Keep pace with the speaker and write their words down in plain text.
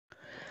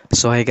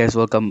So hi guys,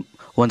 welcome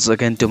once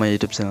again to my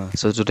YouTube channel.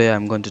 So today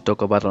I'm going to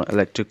talk about on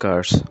electric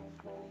cars.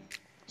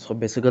 So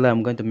basically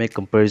I'm going to make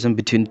comparison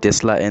between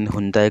Tesla and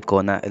Hyundai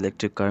Kona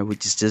electric car,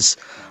 which is just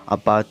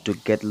about to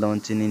get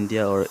launched in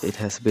India, or it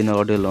has been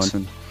already launched.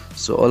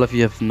 So all of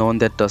you have known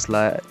that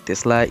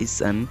Tesla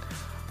is an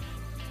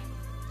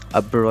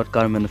abroad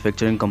car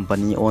manufacturing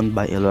company owned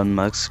by Elon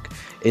Musk.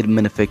 It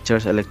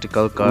manufactures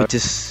electrical cars, which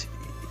is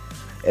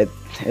at,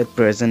 at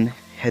present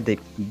had a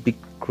big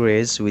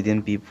craze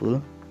within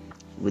people,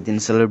 within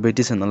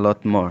celebrities, and a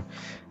lot more.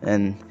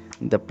 And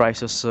the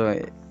price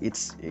also,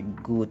 it's a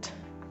good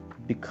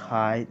big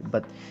high,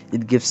 but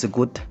it gives a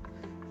good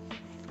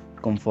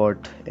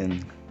comfort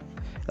and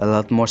a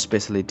lot more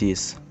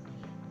specialties.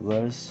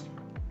 Whereas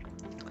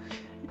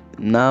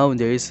now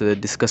there is a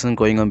discussion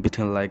going on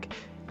between, like,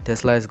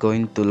 Tesla is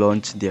going to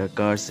launch their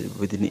cars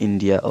within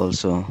India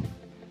also,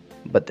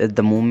 but at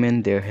the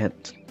moment there had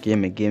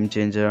came a game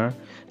changer,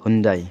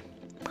 Hyundai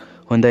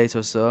is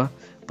also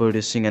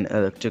producing an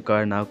electric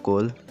car now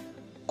called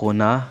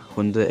Kona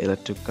Hyundai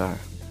electric car.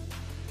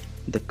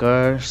 The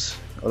cars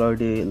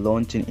already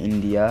launched in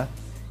India.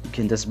 You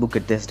can just book a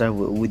test drive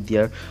with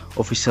their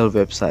official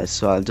website.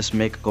 So I'll just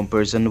make a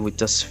comparison with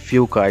just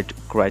few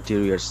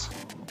criteria.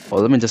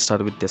 Let me just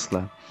start with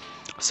Tesla.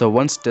 So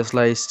once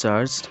Tesla is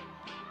charged,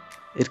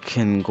 it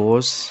can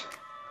goes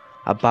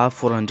above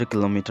 400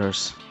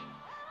 kilometers,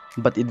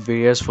 but it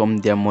varies from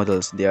their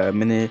models. There are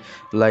many,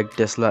 like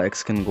Tesla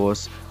X can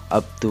goes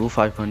up to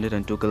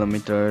 502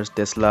 kilometers,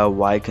 Tesla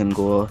Y can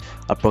go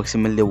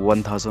approximately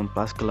 1000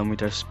 plus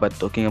kilometers. But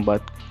talking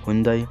about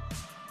Hyundai,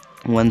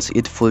 once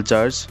it full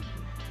charge,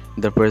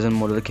 the present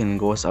model can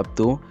goes up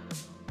to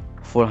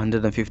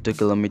 450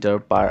 kilometer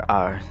per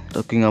hour.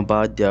 Talking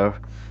about their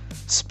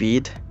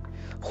speed,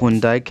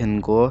 Hyundai can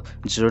go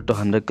 0 to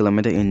 100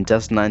 kilometer in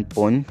just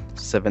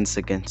 9.7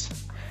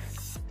 seconds.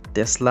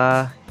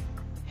 Tesla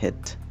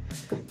hit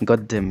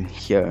got them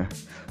here.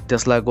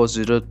 Tesla goes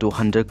 0 to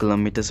 100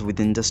 kilometers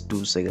within just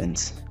 2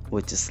 seconds,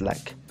 which is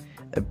like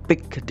a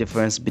big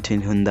difference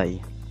between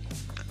Hyundai,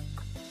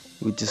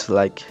 which is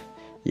like,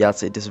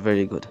 yes, it is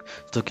very good.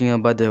 Talking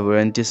about the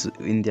warranties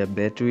in their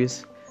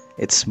batteries,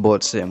 it's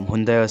both same.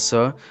 Hyundai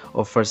also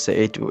offers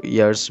a 8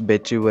 years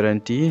battery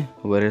warranty,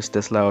 whereas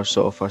Tesla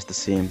also offers the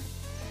same.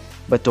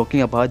 But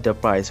talking about the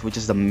price, which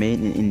is the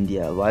main in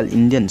India, while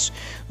Indians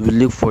will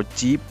look for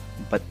cheap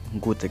but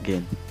good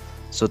again.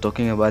 So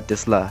talking about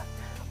Tesla,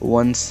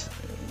 once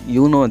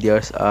you know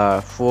there's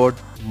 4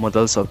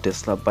 models of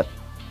Tesla, but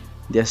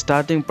their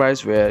starting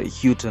price were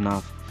huge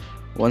enough.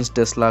 Once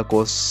Tesla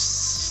costs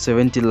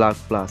 70 lakh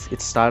plus,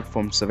 it starts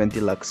from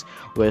 70 lakhs,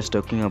 whereas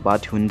talking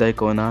about Hyundai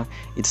Kona,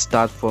 it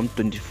starts from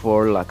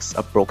 24 lakhs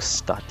approx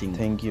starting.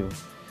 Thank you.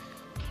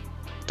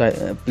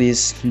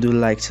 Please do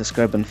like,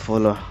 subscribe and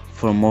follow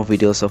for more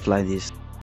videos of like this.